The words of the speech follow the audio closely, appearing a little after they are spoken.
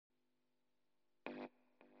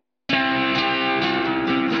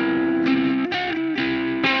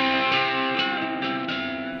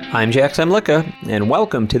I'm Jack Zemlicka, and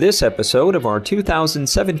welcome to this episode of our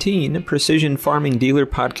 2017 Precision Farming Dealer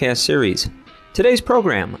Podcast Series. Today's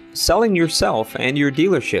program, Selling Yourself and Your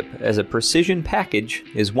Dealership as a Precision Package,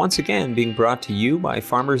 is once again being brought to you by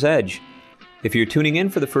Farmer's Edge. If you're tuning in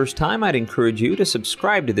for the first time, I'd encourage you to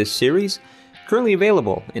subscribe to this series, currently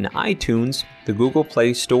available in iTunes, the Google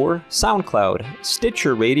Play Store, SoundCloud,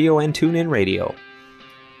 Stitcher Radio, and TuneIn Radio.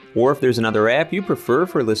 Or if there's another app you prefer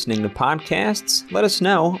for listening to podcasts, let us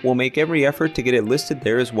know. We'll make every effort to get it listed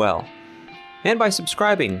there as well. And by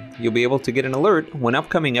subscribing, you'll be able to get an alert when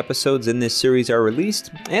upcoming episodes in this series are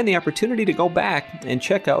released and the opportunity to go back and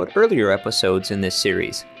check out earlier episodes in this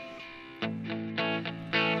series.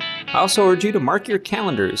 I also urge you to mark your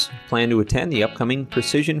calendars. Plan to attend the upcoming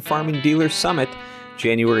Precision Farming Dealer Summit,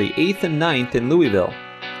 January 8th and 9th in Louisville.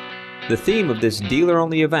 The theme of this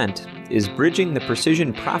dealer-only event is Bridging the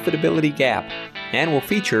Precision Profitability Gap, and will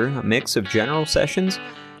feature a mix of general sessions,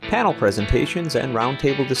 panel presentations, and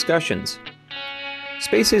roundtable discussions.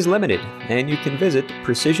 Space is limited, and you can visit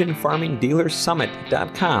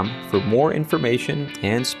precisionfarmingdealersummit.com for more information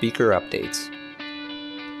and speaker updates.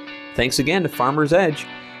 Thanks again to Farmer's Edge,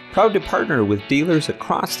 proud to partner with dealers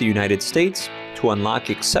across the United States to unlock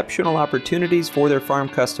exceptional opportunities for their farm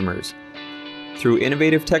customers. Through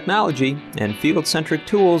innovative technology and field-centric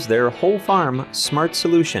tools, their whole farm smart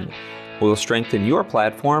solution will strengthen your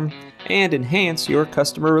platform and enhance your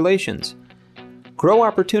customer relations. Grow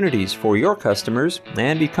opportunities for your customers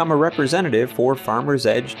and become a representative for Farmer's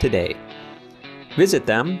Edge today. Visit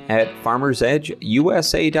them at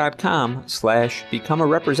farmersedgeusa.com/become a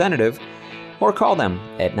representative or call them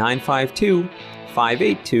at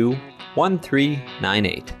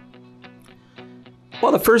 952-582-1398.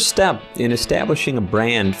 Well, the first step in establishing a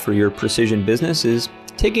brand for your precision business is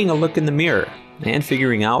taking a look in the mirror and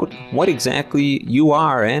figuring out what exactly you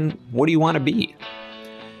are and what do you want to be.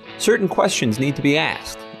 Certain questions need to be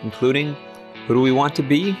asked, including who do we want to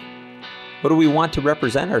be? What do we want to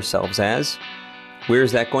represent ourselves as? Where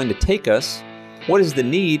is that going to take us? What is the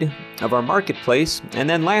need of our marketplace? And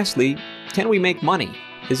then lastly, can we make money?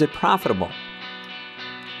 Is it profitable?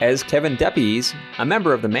 As Kevin Deppies, a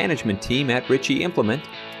member of the management team at Ritchie Implement,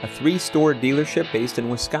 a 3-store dealership based in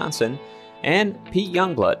Wisconsin, and Pete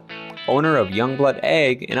Youngblood, owner of Youngblood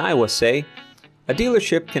Ag in Iowa, say, a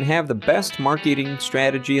dealership can have the best marketing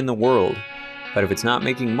strategy in the world, but if it's not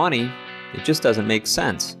making money, it just doesn't make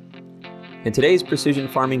sense. In today's Precision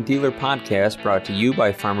Farming Dealer Podcast, brought to you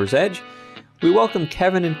by Farmer's Edge, we welcome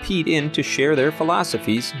Kevin and Pete in to share their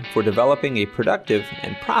philosophies for developing a productive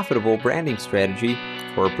and profitable branding strategy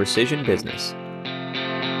for a precision business.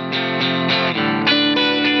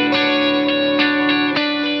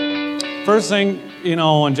 First thing,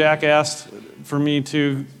 when Jack asked for me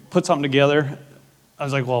to put something together, I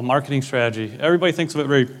was like, well, marketing strategy. Everybody thinks of it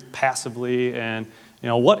very passively, and,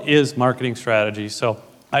 what is marketing strategy? So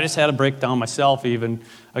I just had to break down myself even,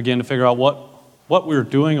 again, to figure out what we were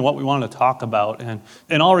doing and what we wanted to talk about. And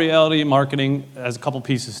in all reality, marketing has a couple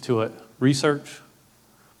pieces to it: research,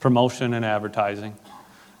 promotion, and advertising.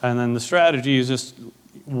 And then the strategy is just,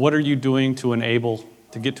 what are you doing to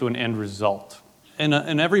get to an end result? In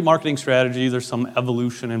every marketing strategy, there's some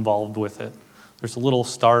evolution involved with it. There's a little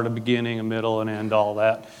start, a beginning, a middle, an end, all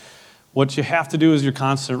that. What you have to do is your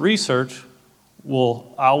constant research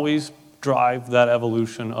will always drive that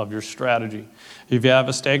evolution of your strategy. If you have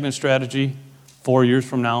a stagnant strategy, 4 years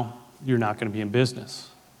from now, you're not going to be in business.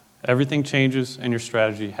 Everything changes, and your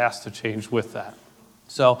strategy has to change with that.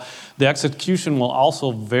 So the execution will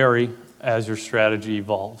also vary as your strategy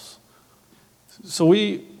evolves. So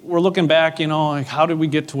we're looking back, how did we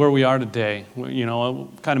get to where we are today? I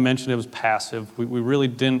kind of mentioned it was passive. We really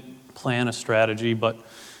didn't plan a strategy, but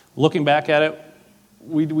looking back at it,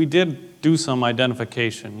 we did do some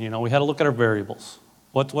identification. We had to look at our variables.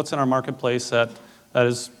 What's in our marketplace that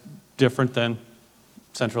is different than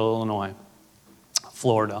Central Illinois,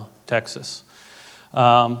 Florida, Texas.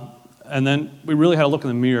 And then we really had to look in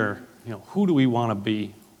the mirror. Who do we want to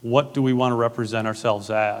be? What do we want to represent ourselves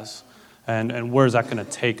as? And where is that going to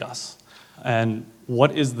take us? And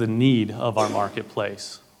what is the need of our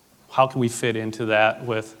marketplace? How can we fit into that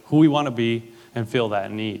with who we want to be and fill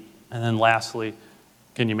that need? And then lastly,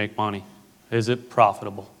 can you make money? Is it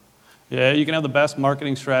profitable? Yeah, you can have the best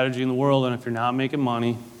marketing strategy in the world, and if you're not making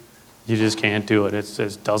money, you just can't do it.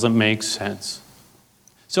 It doesn't make sense.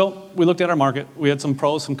 So we looked at our market. We had some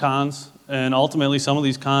pros, some cons, and ultimately some of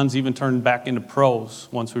these cons even turned back into pros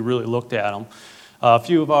once we really looked at them. A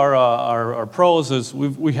few of our pros is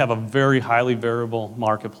we have a very highly variable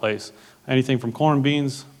marketplace. Anything from corn,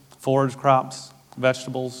 beans, forage crops,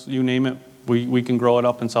 vegetables, you name it, we can grow it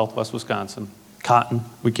up in southwest Wisconsin. Cotton,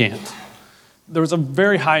 we can't. There was a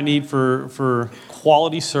very high need for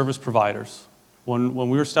quality service providers. When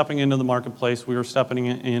we were stepping into the marketplace, we were stepping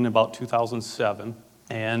in about 2007,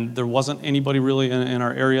 and there wasn't anybody really in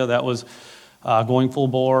our area that was going full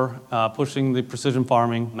bore, pushing the precision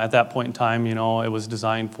farming. At that point in time, it was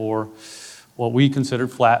designed for what we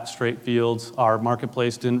considered flat, straight fields. Our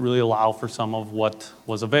marketplace didn't really allow for some of what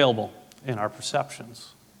was available in our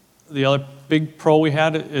perceptions. The other big pro we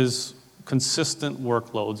had is consistent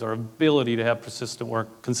workloads, our ability to have consistent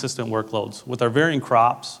workloads. With our varying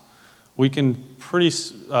crops, we can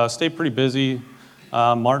stay pretty busy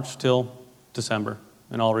March till December,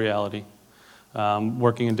 in all reality,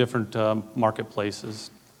 working in different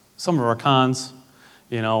marketplaces. Some of our cons,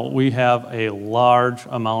 we have a large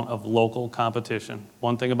amount of local competition.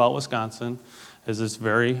 One thing about Wisconsin is it's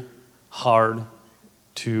very hard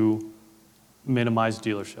to minimize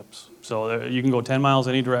dealerships. So you can go 10 miles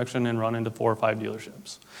any direction and run into 4 or 5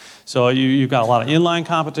 dealerships. So you've got a lot of inline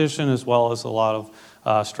competition as well as a lot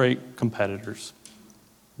of straight competitors.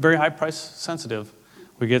 Very high price sensitive.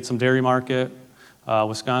 We get some dairy market.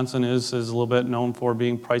 Wisconsin is a little bit known for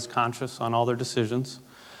being price conscious on all their decisions.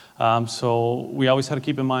 So we always had to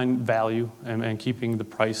keep in mind value and keeping the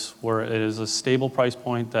price where it is a stable price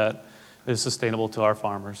point that is sustainable to our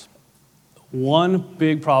farmers. One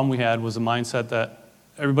big problem we had was a mindset that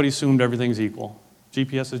everybody assumed everything's equal.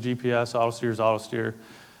 GPS is GPS, auto steer is auto steer,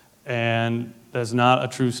 and that's not a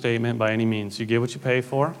true statement by any means. You get what you pay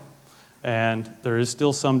for, and there is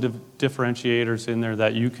still some differentiators in there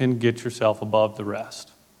that you can get yourself above the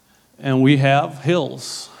rest. And we have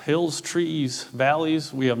hills, trees,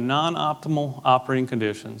 valleys. We have non-optimal operating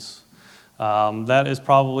conditions. That is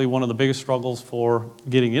probably one of the biggest struggles for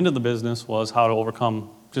getting into the business was how to overcome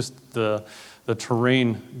just the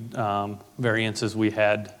terrain variances we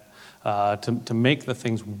had to make the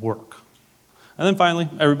things work. And then finally,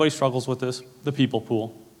 everybody struggles with this, the people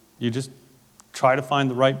pool. You just try to find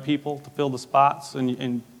the right people to fill the spots,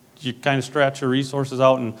 and you kind of stretch your resources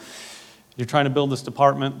out, and you're trying to build this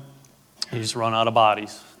department, and you just run out of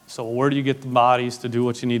bodies. So where do you get the bodies to do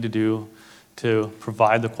what you need to do to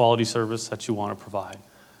provide the quality service that you want to provide?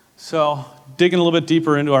 So digging a little bit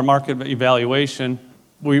deeper into our market evaluation,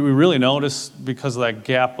 we really noticed because of that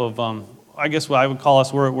gap of, I guess what I would call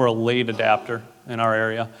us, we're a late adapter in our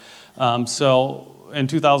area. So in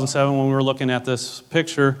 2007, when we were looking at this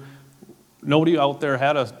picture, nobody out there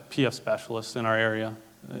had a PF specialist in our area.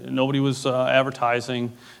 Nobody was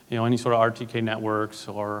advertising, any sort of RTK networks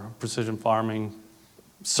or precision farming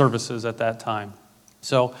services at that time.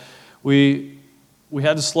 So we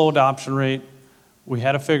had a slow adoption rate. We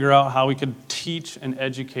had to figure out how we could teach and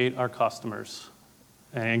educate our customers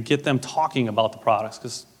and get them talking about the products,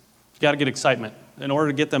 because you got to get excitement. In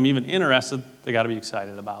order to get them even interested, they got to be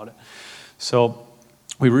excited about it. So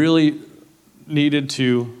we really needed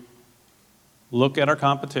to look at our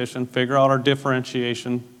competition, figure out our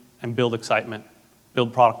differentiation, and build excitement,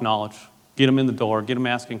 build product knowledge, get them in the door, get them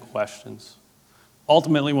asking questions.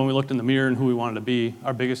 Ultimately, when we looked in the mirror and who we wanted to be,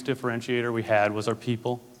 our biggest differentiator we had was our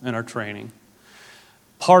people and our training.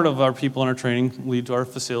 Part of our people and our training lead to our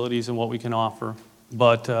facilities and what we can offer,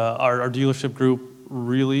 but our dealership group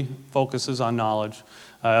really focuses on knowledge.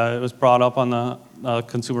 It was brought up on the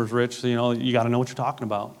Consumers Rich, you got to know what you're talking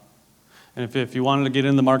about. And if you wanted to get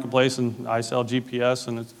in the marketplace and I sell GPS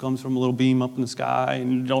and it comes from a little beam up in the sky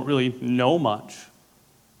and you don't really know much,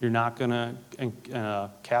 you're not going to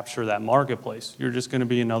capture that marketplace. You're just going to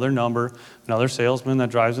be another number, another salesman that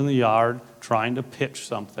drives in the yard trying to pitch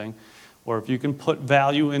something. Or if you can put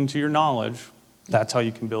value into your knowledge, that's how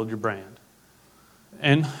you can build your brand.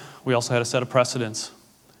 And we also had to set a precedence.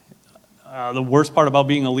 The worst part about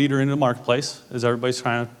being a leader in the marketplace is everybody's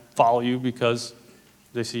trying to follow you because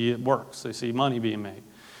they see it works. They see money being made.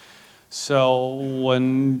 So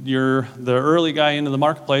when you're the early guy into the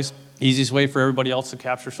marketplace, easiest way for everybody else to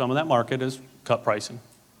capture some of that market is cut pricing.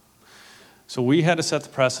 So we had to set the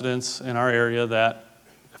precedence in our area that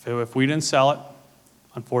if we didn't sell it,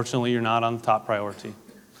 unfortunately, you're not on the top priority.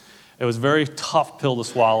 It was a very tough pill to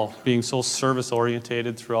swallow, being so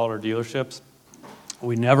service-orientated throughout our dealerships.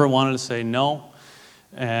 We never wanted to say no,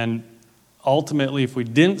 and ultimately, if we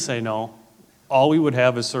didn't say no, all we would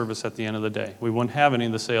have is service at the end of the day. We wouldn't have any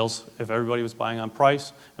of the sales if everybody was buying on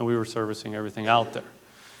price and we were servicing everything out there.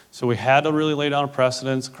 So we had to really lay down a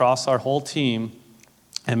precedence across our whole team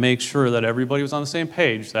and make sure that everybody was on the same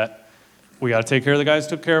page, that we got to take care of the guys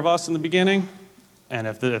who took care of us in the beginning, and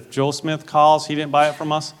if Joe Smith calls, he didn't buy it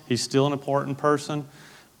from us, he's still an important person,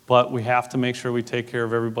 but we have to make sure we take care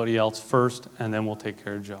of everybody else first, and then we'll take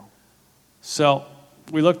care of Joe. So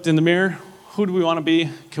we looked in the mirror, who do we want to be?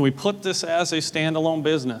 Can we put this as a standalone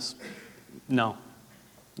business? No.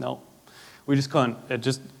 We just couldn't. It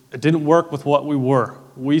didn't work with what we were.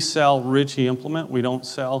 We sell Ritchie Implement. We don't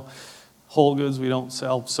sell whole goods. We don't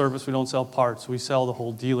sell service. We don't sell parts. We sell the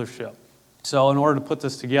whole dealership. So in order to put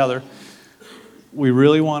this together, we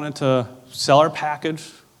really wanted to sell our package,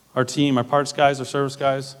 our team, our parts guys, our service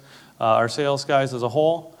guys, our sales guys as a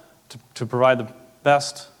whole, to provide the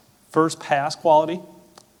best first pass quality.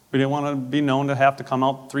 We didn't want to be known to have to come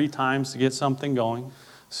out 3 times to get something going.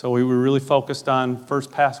 So we were really focused on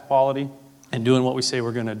first pass quality and doing what we say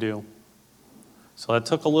we're going to do. So that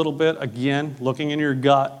took a little bit, again, looking in your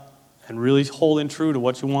gut and really holding true to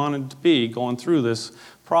what you wanted to be going through this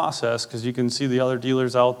process, because you can see the other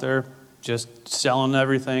dealers out there just selling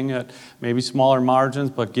everything at maybe smaller margins,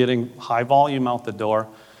 but getting high volume out the door.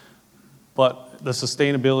 But the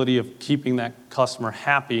sustainability of keeping that customer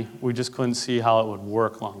happy, we just couldn't see how it would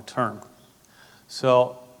work long term.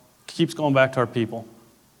 So it keeps going back to our people.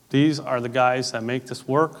 These are the guys that make this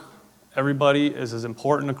work. Everybody is as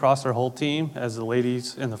important across our whole team as the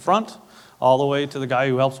ladies in the front, all the way to the guy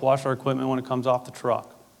who helps wash our equipment when it comes off the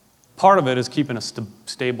truck. Part of it is keeping a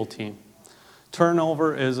stable team.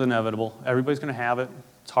 Turnover is inevitable. Everybody's going to have it.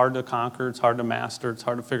 It's hard to conquer. It's hard to master. It's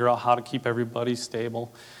hard to figure out how to keep everybody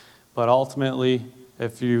stable. But ultimately,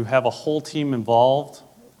 if you have a whole team involved,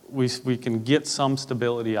 we can get some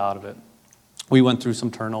stability out of it. We went through some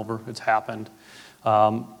turnover. It's happened.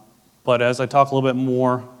 But as I talk a little bit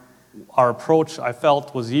more, our approach, I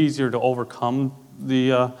felt, was easier to overcome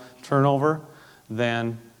the turnover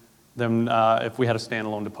than if we had a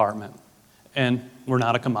standalone department. And we're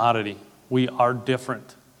not a commodity. We are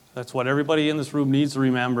different. That's what everybody in this room needs to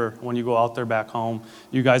remember when you go out there back home.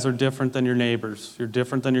 You guys are different than your neighbors. You're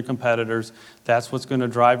different than your competitors. That's what's going to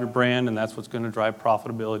drive your brand, and that's what's going to drive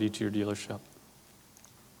profitability to your dealership.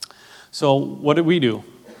 So what did we do?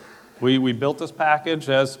 We built this package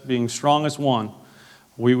as being strong as one.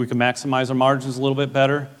 We can maximize our margins a little bit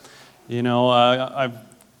better. You know, I've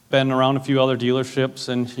been around a few other dealerships,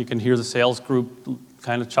 and you can hear the sales group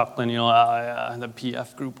kind of chuckling, you know, the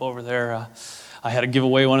PF group over there. I had to give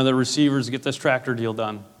away one of the receivers to get this tractor deal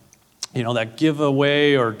done. You know, that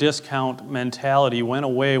giveaway or discount mentality went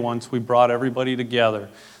away once we brought everybody together.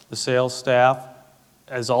 The sales staff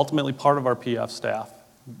is ultimately part of our PF staff.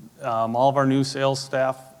 All of our new sales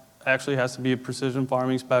staff actually has to be a precision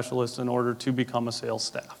farming specialist in order to become a sales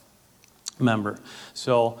staff member.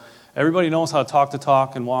 So everybody knows how to talk the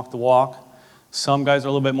talk and walk the walk. Some guys are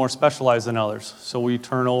a little bit more specialized than others. So we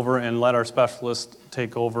turn over and let our specialists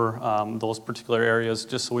take over those particular areas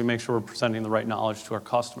just so we make sure we're presenting the right knowledge to our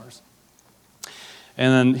customers.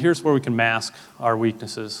 And then here's where we can mask our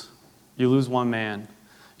weaknesses. You lose one man,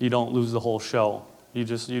 you don't lose the whole show. You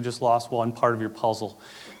just lost one part of your puzzle.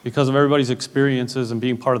 Because of everybody's experiences and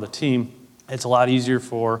being part of the team, it's a lot easier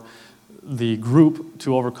for the group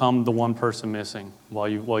to overcome the one person missing while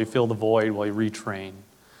you fill the void, while you retrain.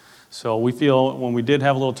 So we feel when we did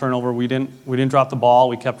have a little turnover, we didn't drop the ball.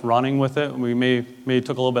 We kept running with it. We may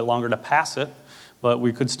took a little bit longer to pass it, but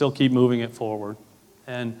we could still keep moving it forward.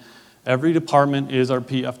 And every department is our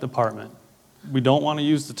PF department. We don't want to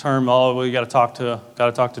use the term, oh, we got to talk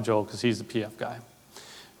to Joe because he's the PF guy.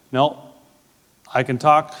 No, I can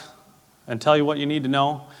talk and tell you what you need to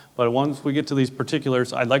know, but once we get to these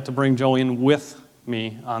particulars, I'd like to bring Joe in with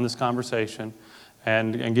me on this conversation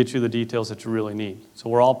and get you the details that you really need. So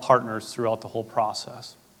we're all partners throughout the whole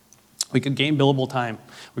process. We could gain billable time.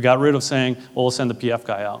 We got rid of saying, well, we'll send the PF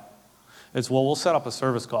guy out. It's, well, we'll set up a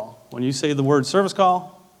service call. When you say the word service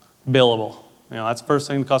call, billable. You know, that's the first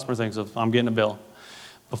thing the customer thinks of, I'm getting a bill.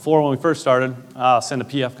 Before, when we first started, send a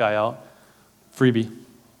PF guy out, freebie.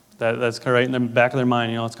 That's right in the back of their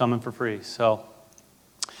mind, you know, it's coming for free. So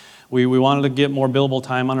we wanted to get more billable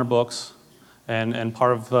time on our books, and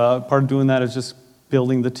part of doing that is just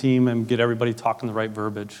building the team and get everybody talking the right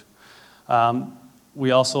verbiage.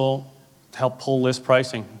 We also help pull list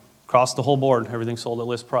pricing across the whole board. Everything's sold at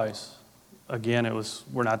list price. Again,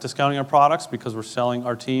 we're not discounting our products because we're selling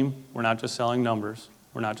our team. We're not just selling numbers.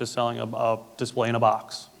 We're not just selling a display in a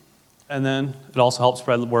box. And then it also helps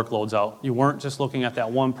spread the workloads out. You weren't just looking at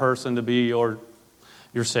that one person to be your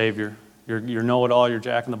savior, your know-it-all, your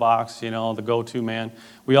jack-in-the-box, you know, the go-to man.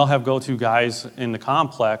 We all have go-to guys in the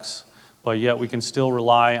complex, but yet we can still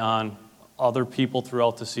rely on other people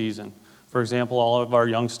throughout the season. For example, all of our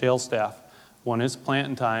young sales staff, when it's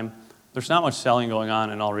planting time, there's not much selling going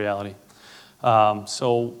on in all reality.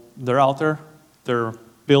 So they're out there, they're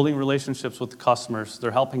building relationships with the customers,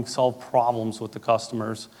 they're helping solve problems with the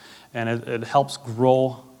customers, and it helps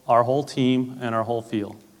grow our whole team and our whole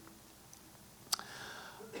field.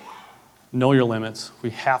 know your limits.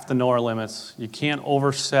 We have to know our limits. You can't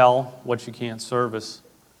oversell what you can't service.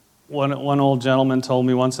 One old gentleman told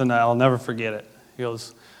me once, and I'll never forget it. He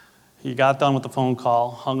goes, he got done with the phone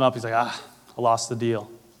call, hung up, he's like, I lost the deal.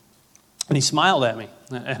 And he smiled at me,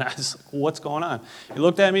 and I was like, what's going on? He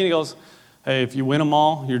looked at me and he goes, hey, if you win them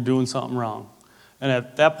all, you're doing something wrong. And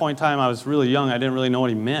at that point in time, I was really young, I didn't really know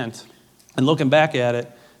what he meant. And looking back at it,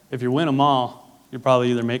 if you win them all, you're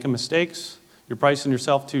probably either making mistakes, you're pricing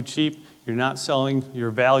yourself too cheap, you're not selling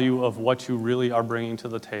your value of what you really are bringing to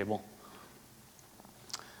the table.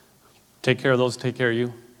 Take care of those who take care of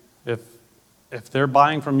you. If they're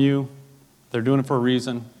buying from you, they're doing it for a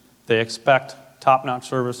reason. They expect top-notch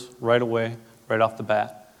service right away, right off the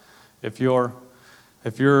bat. If you're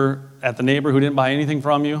at the neighbor who didn't buy anything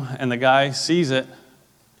from you and the guy sees it,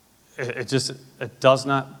 it does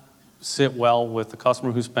not sit well with the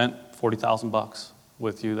customer who spent $40,000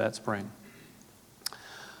 with you that spring.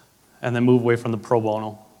 And then move away from the pro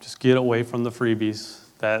bono. Just get away from the freebies.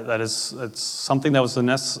 It's something that was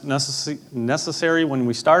necessary when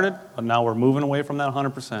we started, but now we're moving away from that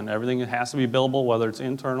 100%. Everything has to be billable, whether it's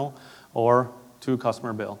internal or to a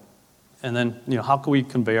customer bill. And then, how can we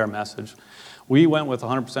convey our message? We went with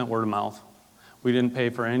 100% word of mouth. We didn't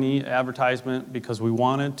pay for any advertisement because we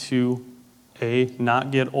wanted to, A,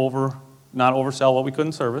 not oversell what we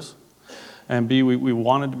couldn't service, and B, we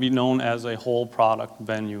wanted to be known as a whole product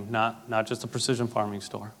venue, not just a precision farming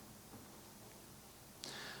store.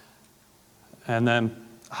 And then,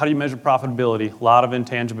 how do you measure profitability? A lot of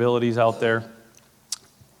intangibilities out there.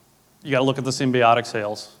 You got to look at the symbiotic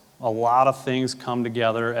sales. A lot of things come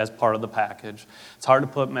together as part of the package. It's hard to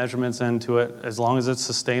put measurements into it. As long as it's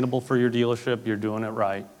sustainable for your dealership, you're doing it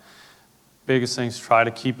right. Biggest thing is try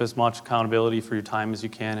to keep as much accountability for your time as you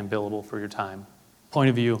can and billable for your time.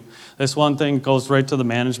 Point of view. This one thing goes right to the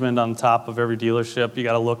management on top of every dealership. You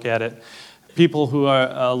got to look at it. People who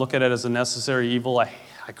look at it as a necessary evil, I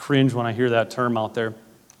cringe when I hear that term out there.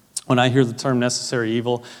 When I hear the term necessary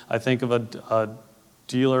evil, I think of a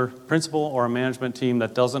dealer principal or a management team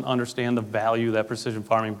that doesn't understand the value that precision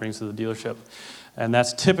farming brings to the dealership. And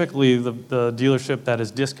that's typically the dealership that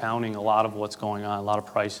is discounting a lot of what's going on, a lot of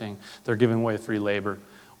pricing. They're giving away free labor.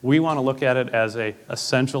 We want to look at it as an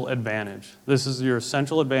essential advantage. This is your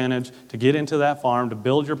essential advantage to get into that farm, to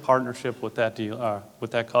build your partnership with that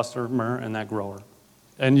customer and that grower.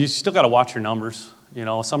 And you still got to watch your numbers.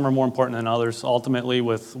 Some are more important than others. Ultimately,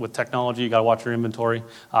 with technology, you got to watch your inventory.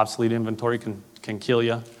 Obsolete inventory can kill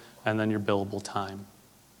you, and then your billable time.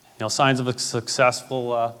 Signs of a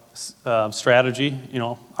successful strategy,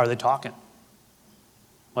 are they talking?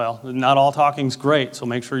 Well, not all talking's great, so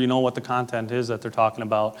make sure you know what the content is that they're talking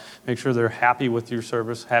about. Make sure they're happy with your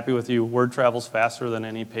service, happy with you. Word travels faster than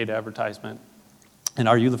any paid advertisement. And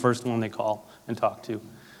are you the first one they call and talk to?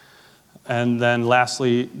 And then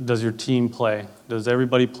lastly, does your team play? Does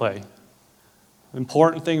everybody play? The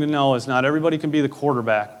important thing to know is not everybody can be the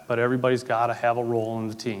quarterback, but everybody's got to have a role in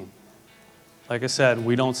the team. Like I said,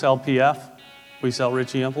 we don't sell PF, we sell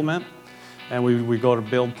Ritchie Implement, and we go to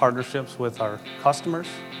build partnerships with our customers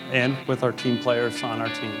and with our team players on our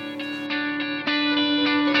team.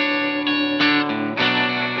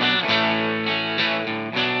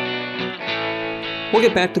 We'll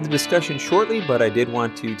get back to the discussion shortly, but I did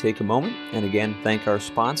want to take a moment and again thank our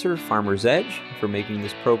sponsor, Farmer's Edge, for making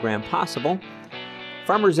this program possible.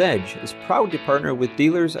 Farmer's Edge is proud to partner with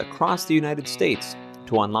dealers across the United States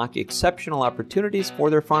to unlock exceptional opportunities for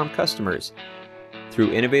their farm customers.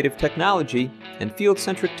 Through innovative technology and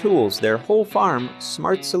field-centric tools, their whole farm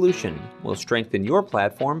smart solution will strengthen your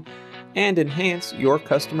platform and enhance your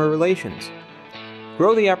customer relations.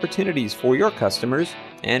 Grow the opportunities for your customers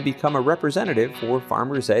and become a representative for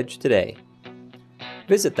Farmer's Edge today.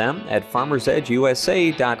 Visit them at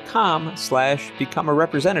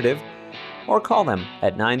farmersedgeusa.com/become-a-representative or call them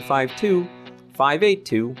at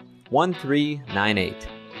 952-582-1398.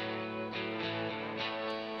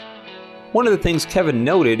 One of the things Kevin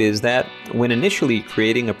noted is that when initially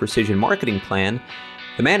creating a precision marketing plan,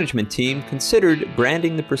 the management team considered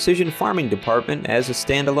branding the precision farming department as a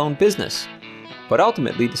standalone business, but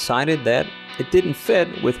ultimately decided that it didn't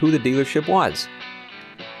fit with who the dealership was.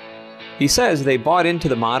 He says they bought into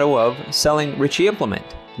the motto of selling Ritchie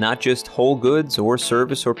Implement, not just whole goods or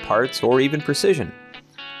service or parts or even precision.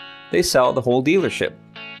 They sell the whole dealership.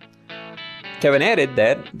 Kevin added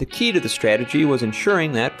that the key to the strategy was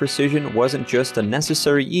ensuring that precision wasn't just a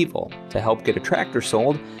necessary evil to help get a tractor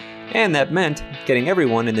sold, and that meant getting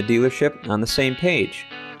everyone in the dealership on the same page.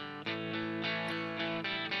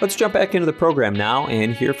 Let's jump back into the program now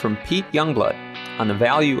and hear from Pete Youngblood on the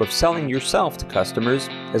value of selling yourself to customers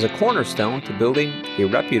as a cornerstone to building a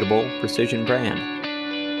reputable precision brand.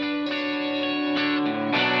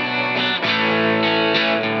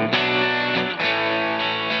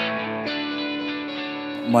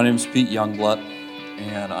 My name is Pete Youngblood,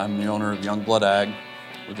 and I'm the owner of Youngblood Ag,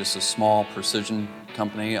 which is a small precision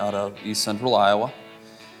company out of East Central Iowa.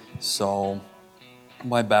 So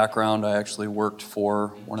my background, I actually worked for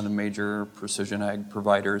one of the major precision ag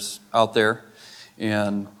providers out there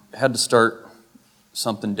and had to start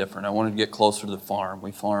something different. I wanted to get closer to the farm.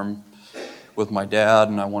 We farm with my dad,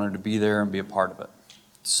 and I wanted to be there and be a part of it.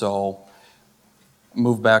 So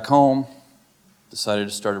moved back home, decided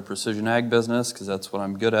to start a precision ag business because that's what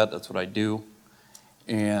I'm good at, that's what I do.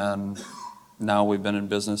 And now we've been in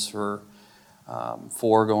business for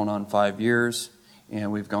 4 going on 5 years,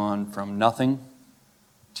 and we've gone from nothing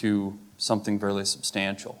to something fairly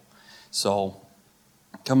substantial. So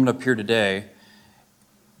coming up here today,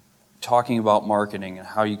 talking about marketing and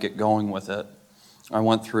how you get going with it, I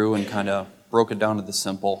went through and kind of broke it down to the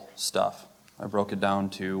simple stuff. I broke it down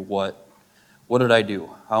to what did I do?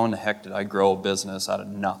 How in the heck did I grow a business out of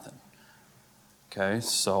nothing? Okay,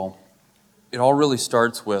 so it all really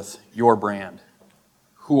starts with your brand.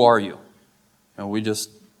 Who are you? We just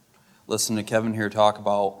listened to Kevin here talk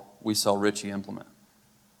about we sell Ritchie Implement.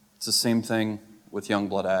 It's the same thing with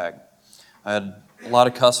Youngblood Ag. I had a lot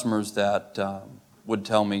of customers that would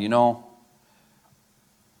tell me,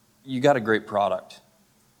 you got a great product.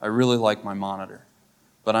 I really like my monitor,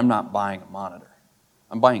 but I'm not buying a monitor.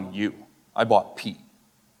 I'm buying you. I bought Pete.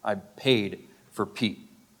 I paid for Pete.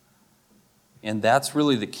 And that's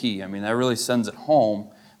really the key. I mean, that really sends it home,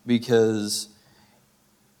 because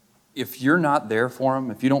if you're not there for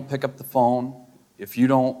them, if you don't pick up the phone, if you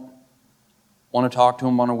don't want to talk to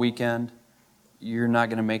them on a weekend, you're not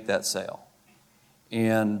going to make that sale.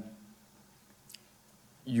 And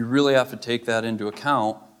you really have to take that into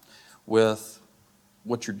account with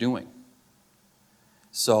what you're doing.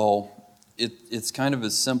 So it's kind of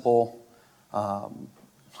as simple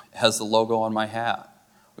as the logo on my hat.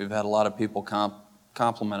 We've had a lot of people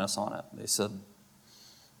compliment us on it. They said,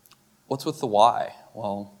 "What's with the Y?"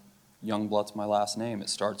 Well, Youngblood's my last name. It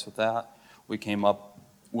starts with that. We came up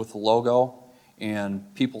with the logo,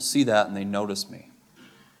 and people see that and they notice me.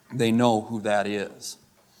 They know who that is.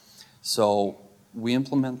 So we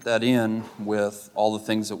implement that in with all the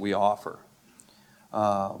things that we offer.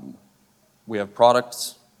 We have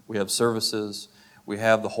products, we have services, we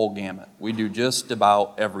have the whole gamut. We do just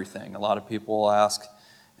about everything. A lot of people ask,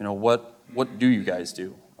 what do you guys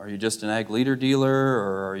do? Are you just an ag leader dealer,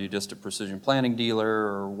 or are you just a precision planting dealer,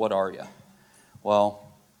 or what are you? Well,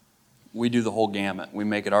 we do the whole gamut. We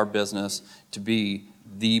make it our business to be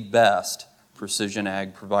the best precision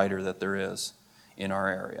ag provider that there is in our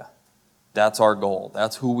area. That's our goal.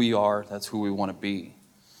 That's who we are. That's who we want to be.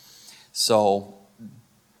 So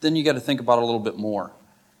then you got to think about it a little bit more.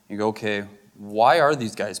 You go, okay, why are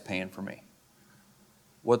these guys paying for me?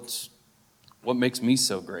 What makes me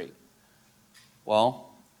so great?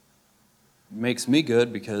 Well, it makes me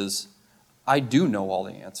good because I do know all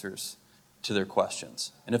the answers to their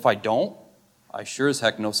questions. And if I don't, I sure as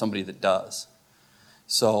heck know somebody that does.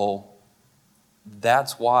 So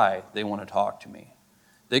that's why they want to talk to me.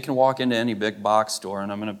 They can walk into any big box store, and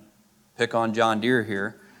I'm going to pick on John Deere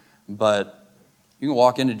here, but you can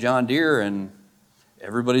walk into John Deere and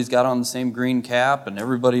everybody's got on the same green cap and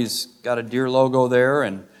everybody's got a Deere logo there,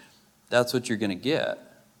 and that's what you're going to get.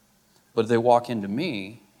 But if they walk into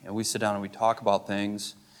me and we sit down and we talk about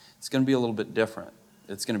things, it's going to be a little bit different.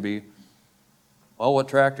 It's going to be, well, what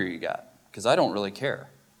tractor you got? Because I don't really care.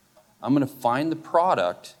 I'm going to find the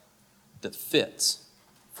product that fits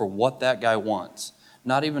for what that guy wants.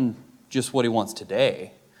 Not even just what he wants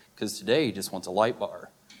today, because today he just wants a light bar.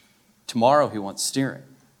 Tomorrow he wants steering.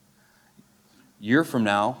 A year from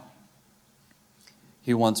now,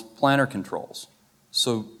 he wants planter controls.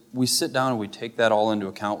 So we sit down and we take that all into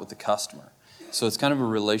account with the customer. So it's kind of a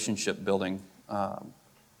relationship building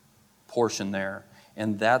portion there.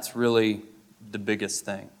 And that's really the biggest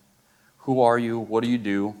thing. Who are you? What do you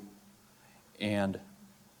do? And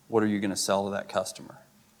what are you going to sell to that customer?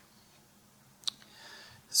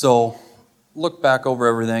 So look back over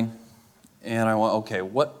everything, and I went, okay,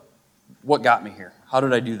 what got me here? How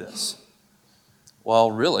did I do this?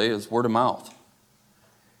 Well, really, it's word of mouth.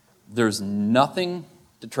 There's nothing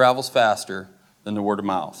that travels faster than the word of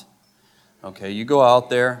mouth. Okay, you go out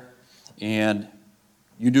there, and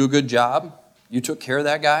you do a good job. You took care of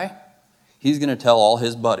that guy. He's going to tell all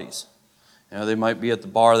his buddies. They might be at the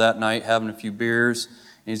bar that night having a few beers,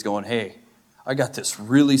 and he's going, hey, I got this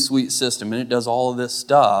really sweet system, and it does all of this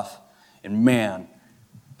stuff, And man,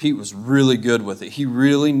 Pete was really good with it. He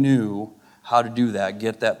really knew how to do that,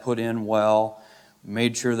 get that put in well,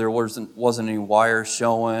 made sure there wasn't any wires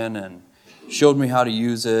showing, and showed me how to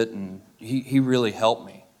use it, and he really helped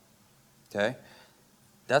me. Okay?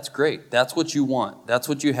 That's great. That's what you want. That's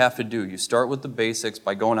what you have to do. You start with the basics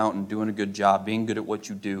by going out and doing a good job, being good at what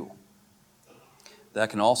you do. That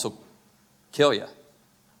can also kill you.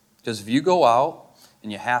 Because if you go out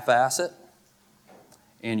and you half-ass it,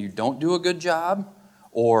 and you don't do a good job,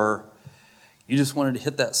 or you just wanted to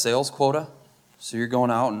hit that sales quota, so you're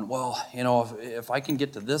going out and, well, you know, if I can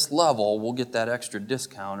get to this level, we'll get that extra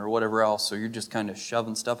discount or whatever else, so you're just kind of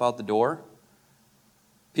shoving stuff out the door.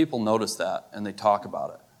 People notice that, and they talk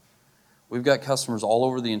about it. We've got customers all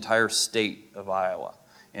over the entire state of Iowa,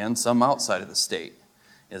 and some outside of the state.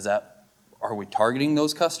 Are we targeting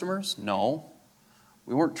those customers? No.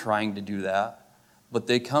 We weren't trying to do that. But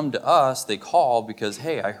they come to us, they call because,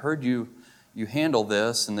 hey, I heard you handle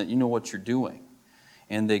this and that you know what you're doing.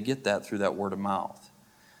 And they get that through that word of mouth.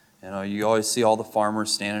 You know, you always see all the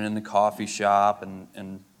farmers standing in the coffee shop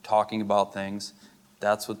and talking about things.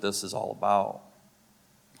 That's what this is all about.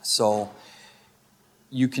 So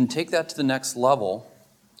you can take that to the next level,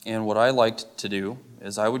 and what I liked to do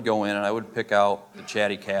is I would go in and I would pick out the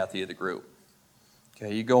chatty Cathy of the group.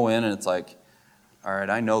 Okay, you go in and it's like, all right,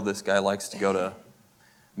 I know this guy likes to go to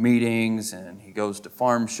meetings and he goes to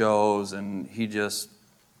farm shows and he just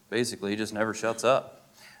never shuts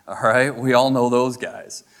up. All right, we all know those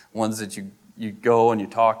guys, ones that you go and you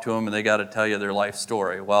talk to them and they got to tell you their life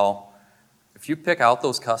story. Well, if you pick out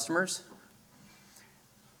those customers,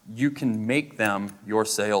 you can make them your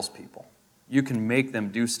salespeople. You can make them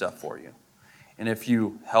do stuff for you. And if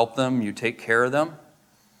you help them, you take care of them,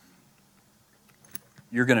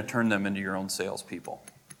 you're going to turn them into your own salespeople.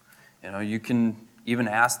 You know, you can even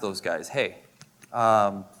ask those guys, hey,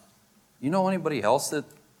 you know anybody else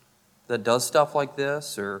that does stuff like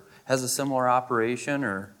this or has a similar operation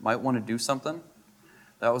or might want to do something?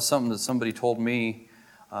 That was something that somebody told me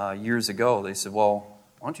years ago. They said, well,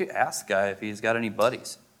 why don't you ask the guy if he's got any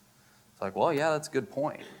buddies? It's like, well, yeah, that's a good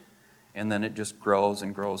point. And then it just grows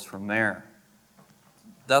and grows from there.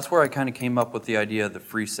 That's where I kind of came up with the idea of the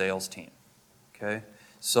free sales team. Okay?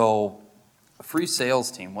 So a free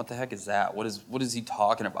sales team, what the heck is that? What is he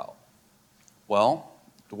talking about? Well,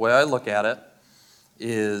 the way I look at it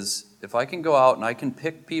is if I can go out and I can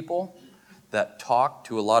pick people that talk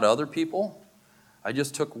to a lot of other people. I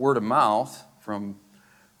just took word of mouth from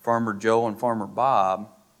Farmer Joe and Farmer Bob,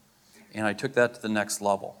 and I took that to the next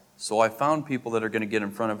level. So I found people that are going to get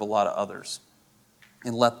in front of a lot of others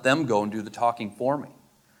and let them go and do the talking for me.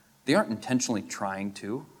 They aren't intentionally trying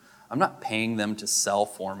to. I'm not paying them to sell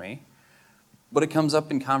for me, but it comes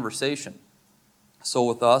up in conversation. So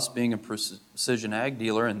with us being a precision ag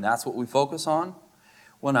dealer, and that's what we focus on,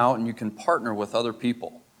 went out and you can partner with other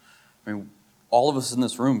people. I mean, all of us in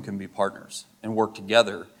this room can be partners and work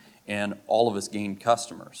together, and all of us gain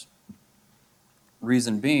customers.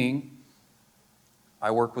 Reason being,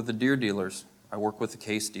 I work with the deer dealers, I work with the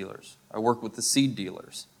case dealers, I work with the seed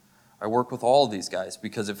dealers. I work with all of these guys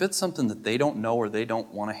because if it's something that they don't know or they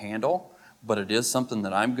don't want to handle, but it is something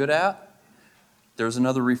that I'm good at, there's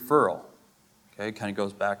another referral. Okay, it kind of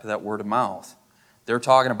goes back to that word of mouth. They're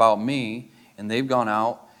talking about me, and they've gone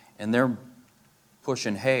out and they're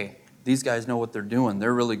pushing, hey, these guys know what they're doing.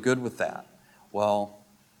 They're really good with that. Well,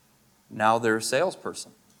 now they're a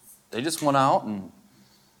salesperson. They just went out and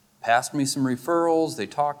passed me some referrals. They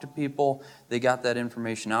talked to people. They got that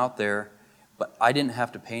information out there. But I didn't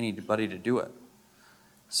have to pay anybody to do it.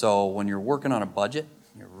 So when you're working on a budget,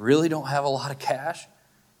 you really don't have a lot of cash,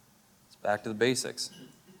 it's back to the basics.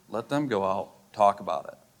 Let them go out, talk about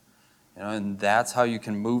it. You know, and that's how you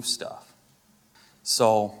can move stuff.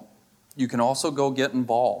 So you can also go get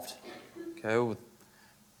involved. Okay, it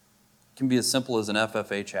can be as simple as an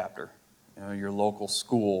FFA chapter. You know, your local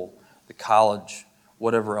school, the college,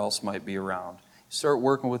 whatever else might be around. You start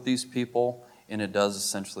working with these people, and it does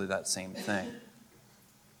essentially that same thing.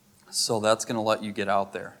 So that's going to let you get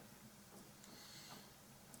out there.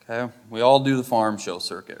 Okay, we all do the farm show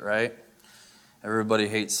circuit, right? Everybody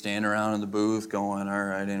hates standing around in the booth going, all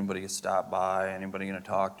right, anybody can stop by, anybody going to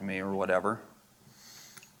talk to me or whatever.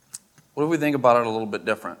 What if we think about it a little bit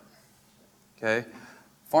different? Okay,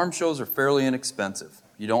 farm shows are fairly inexpensive.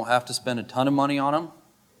 You don't have to spend a ton of money on them.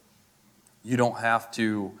 You don't have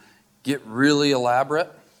to get really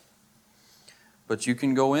elaborate. But you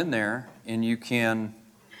can go in there and you can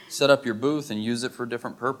set up your booth and use it for a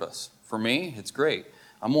different purpose. For me, it's great.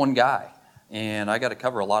 I'm one guy, and I got to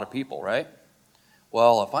cover a lot of people, right?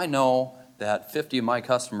 Well, if I know that 50 of my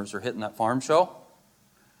customers are hitting that farm show,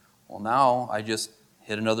 Well, now I just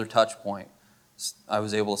hit another touch point. I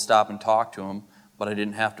was able to stop and talk to them, but I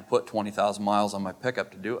didn't have to put 20,000 miles on my pickup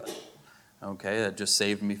to do it. Okay, that just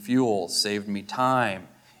saved me fuel, saved me time,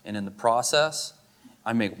 and in the process,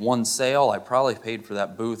 I make one sale, I probably paid for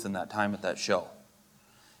that booth and that time at that show.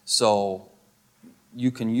 So you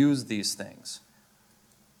can use these things.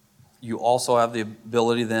 You also have the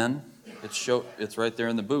ability then, it's right there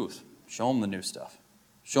in the booth. Show them the new stuff.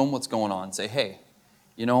 Show them what's going on. Say, hey,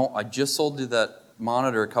 I just sold you that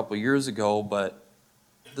monitor a couple years ago, but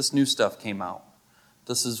this new stuff came out.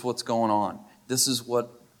 This is what's going on. This is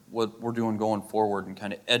what we're doing going forward, and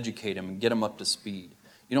kind of educate them and get them up to speed.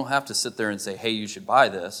 You don't have to sit there and say, hey, you should buy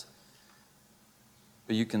this.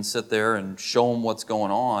 But you can sit there and show them what's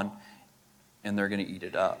going on, and they're going to eat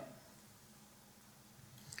it up.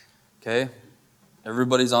 Okay?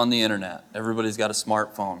 Everybody's on the internet. Everybody's got a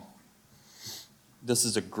smartphone. This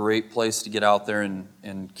is a great place to get out there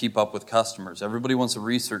and keep up with customers. Everybody wants to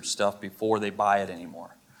research stuff before they buy it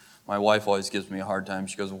anymore. My wife always gives me a hard time.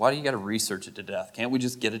 She goes, why do you got to research it to death? Can't we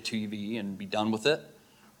just get a TV and be done with it?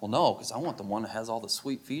 Well, no, because I want the one that has all the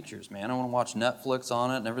sweet features, man. I want to watch Netflix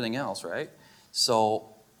on it and everything else, right? So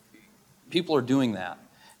people are doing that.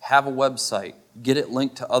 Have a website. Get it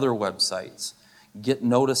linked to other websites. Get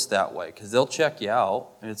noticed that way, because they'll check you out.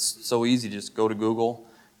 And it's so easy to just go to Google,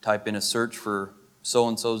 type in a search for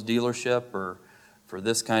so-and-so's dealership or for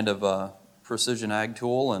this kind of a precision ag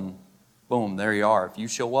tool, and boom, there you are. If you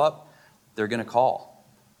show up, they're going to call.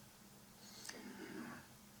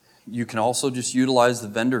 You can also just utilize the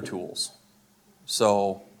vendor tools.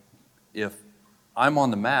 So if I'm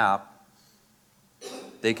on the map,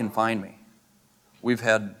 they can find me. We've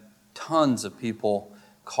had tons of people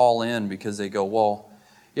call in because they go, well,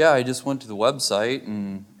 yeah, I just went to the website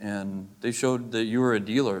and they showed that you were a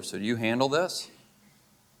dealer, so do you handle this?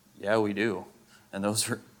 Yeah, we do. And those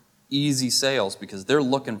are easy sales because they're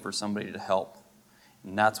looking for somebody to help.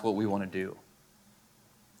 And that's what we want to do.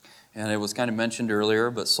 And it was kind of mentioned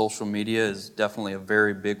earlier, but social media is definitely a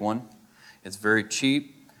very big one. It's very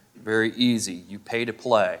cheap, very easy. You pay to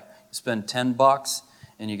play. You spend $10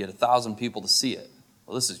 and you get 1,000 people to see it.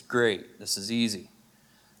 Well, this is great. This is easy.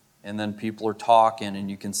 And then people are talking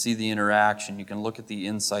and you can see the interaction. You can look at the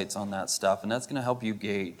insights on that stuff, and that's going to help you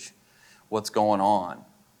gauge what's going on.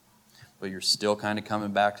 But you're still kind of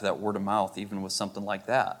coming back to that word of mouth even with something like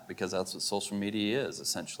that, because that's what social media is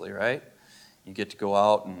essentially, right? You get to go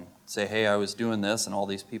out and say, hey, I was doing this, and all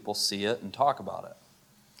these people see it and talk about it.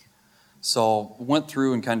 So went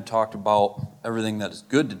through and kind of talked about everything that is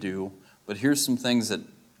good to do, but here's some things that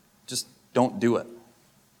just don't do it.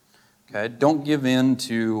 Okay? Don't give in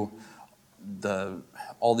to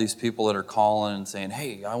all these people that are calling and saying,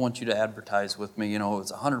 hey, I want you to advertise with me.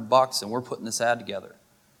 It's $100 and we're putting this ad together.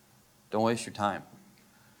 Don't waste your time.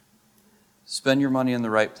 Spend your money in the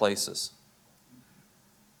right places.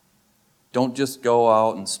 Don't just go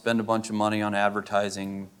out and spend a bunch of money on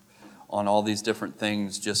advertising on all these different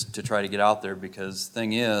things just to try to get out there, because the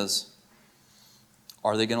thing is,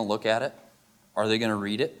 are they going to look at it? Are they going to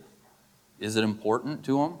read it? Is it important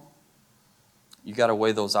to them? You got to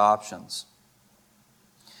weigh those options.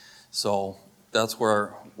 So that's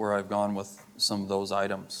where I've gone with some of those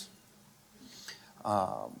items.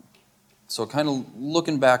 So kind of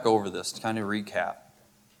looking back over this to kind of recap.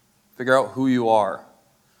 Figure out who you are.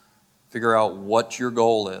 Figure out what your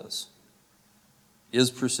goal is. Is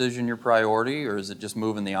precision your priority, or is it just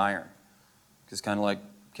moving the iron? Because kind of like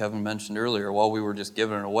Kevin mentioned earlier, we were just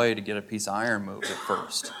giving it away to get a piece of iron moved at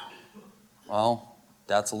first. Well,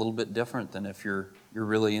 that's a little bit different than if you're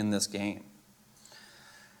really in this game.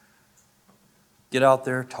 Get out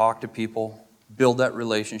there, talk to people, build that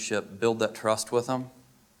relationship, build that trust with them,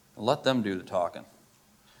 and let them do the talking.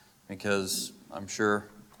 Because I'm sure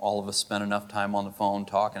all of us spend enough time on the phone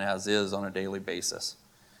talking as is on a daily basis.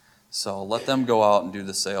 So let them go out and do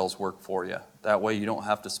the sales work for you. That way you don't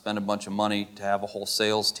have to spend a bunch of money to have a whole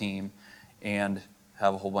sales team and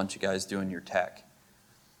have a whole bunch of guys doing your tech.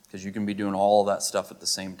 Because you can be doing all of that stuff at the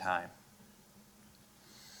same time.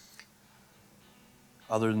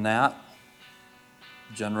 Other than that,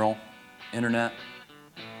 general internet,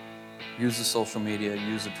 use the social media,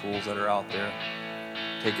 use the tools that are out there,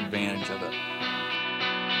 take advantage of it.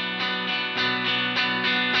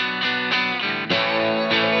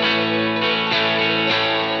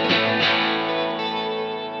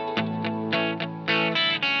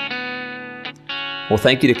 Well,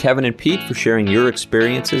 thank you to Kevin and Pete for sharing your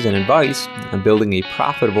experiences and advice on building a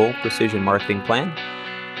profitable precision marketing plan.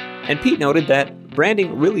 And Pete noted that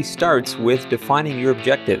branding really starts with defining your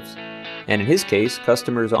objectives. And in his case,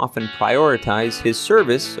 customers often prioritize his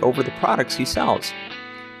service over the products he sells.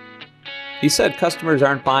 He said customers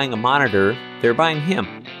aren't buying a monitor, they're buying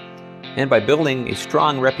him. And by building a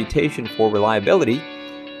strong reputation for reliability,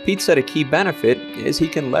 Pete said a key benefit is he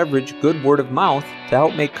can leverage good word of mouth to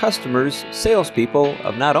help make customers salespeople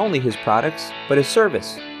of not only his products, but his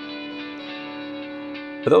service.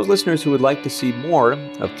 For those listeners who would like to see more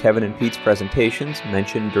of Kevin and Pete's presentations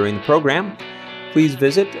mentioned during the program, please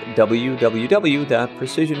visit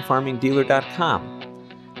www.precisionfarmingdealer.com.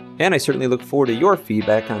 And I certainly look forward to your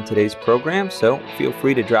feedback on today's program, so feel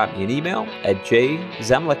free to drop me an email at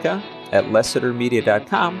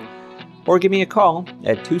jzemlicka@lessitermedia.com or give me a call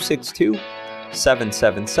at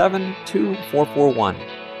 262-777-2441.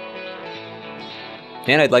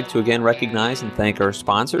 And I'd like to again recognize and thank our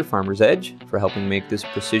sponsor, Farmers Edge, for helping make this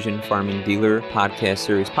Precision Farming Dealer podcast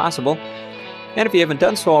series possible. And if you haven't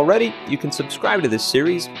done so already, you can subscribe to this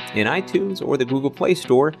series in iTunes or the Google Play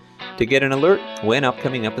Store to get an alert when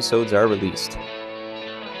upcoming episodes are released.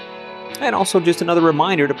 And also just another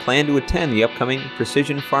reminder to plan to attend the upcoming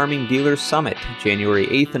Precision Farming Dealer Summit, January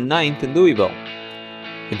 8th and 9th in Louisville.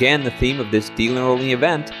 Again, the theme of this dealer-only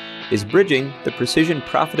event is Bridging the Precision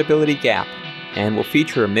Profitability Gap, and will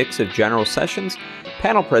feature a mix of general sessions,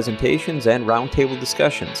 panel presentations, and roundtable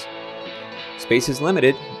discussions. Space is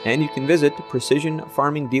limited, and you can visit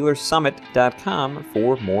precisionfarmingdealersummit.com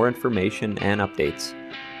for more information and updates.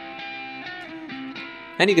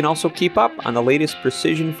 And you can also keep up on the latest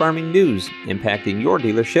precision farming news impacting your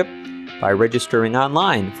dealership by registering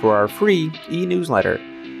online for our free e-newsletter.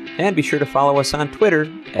 And be sure to follow us on Twitter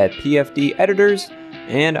at PFD Editors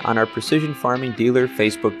and on our Precision Farming Dealer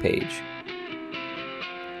Facebook page.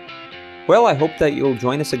 Well, I hope that you'll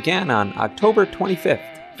join us again on October 25th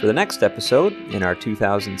for the next episode in our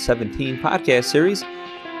 2017 podcast series,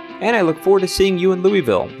 and I look forward to seeing you in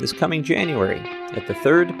Louisville this coming January at the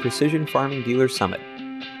 3rd Precision Farming Dealer Summit.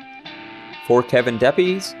 For Kevin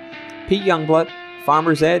Deppes, Pete Youngblood,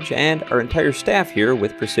 Farmers Edge, and our entire staff here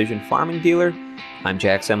with Precision Farming Dealer, I'm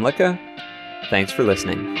Jack Zemlicka. Thanks for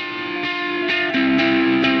listening.